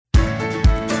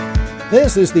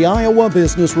This is the Iowa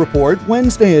Business Report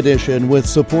Wednesday edition with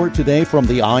support today from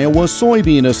the Iowa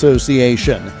Soybean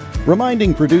Association,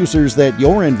 reminding producers that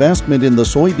your investment in the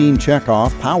soybean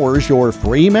checkoff powers your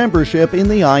free membership in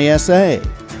the ISA.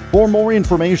 For more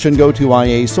information, go to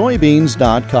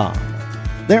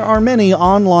iasoybeans.com. There are many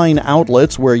online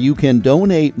outlets where you can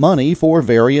donate money for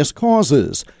various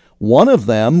causes. One of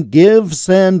them, Give,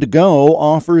 Send, Go,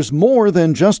 offers more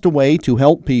than just a way to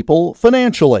help people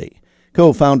financially.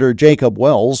 Co-founder Jacob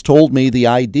Wells told me the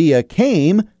idea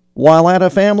came while at a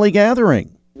family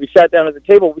gathering. We sat down at the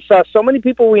table. We saw so many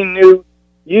people we knew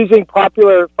using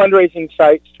popular fundraising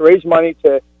sites to raise money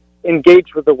to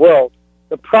engage with the world.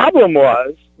 The problem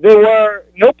was there were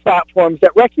no platforms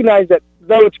that recognized that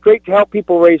though it's great to help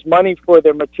people raise money for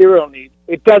their material needs,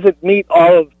 it doesn't meet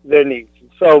all of their needs.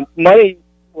 So money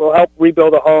will help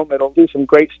rebuild a home. It'll do some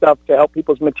great stuff to help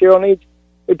people's material needs.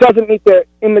 It doesn't meet their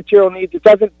immaterial needs. It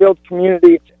doesn't build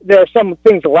community. There are some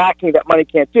things lacking that money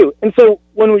can't do. And so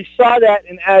when we saw that,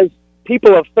 and as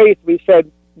people of faith, we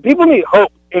said, people need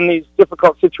hope in these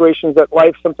difficult situations that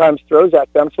life sometimes throws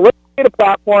at them. So let's create a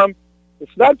platform.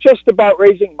 It's not just about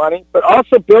raising money, but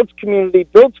also builds community,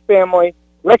 builds family,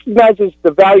 recognizes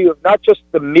the value of not just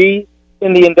the me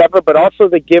in the endeavor, but also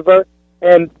the giver,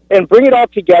 and bring it all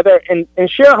together and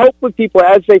share hope with people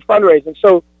as they fundraise. And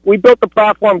so we built the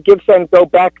platform Give, Send, Go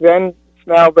back then. It's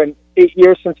now been 8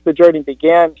 years since the journey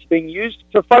began. It's being used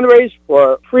to fundraise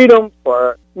for freedom,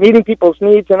 for meeting people's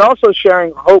needs, and also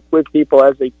sharing hope with people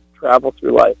as they travel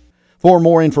through life. For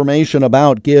more information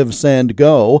about Give, Send,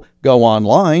 Go, go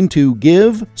online to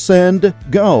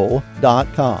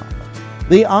givesendgo.com.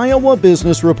 The Iowa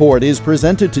Business Report is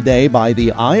presented today by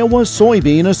the Iowa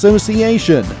Soybean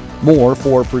Association. More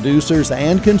for producers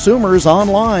and consumers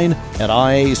online at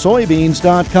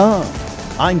iasoybeans.com.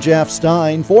 I'm Jeff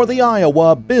Stein for the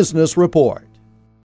Iowa Business Report.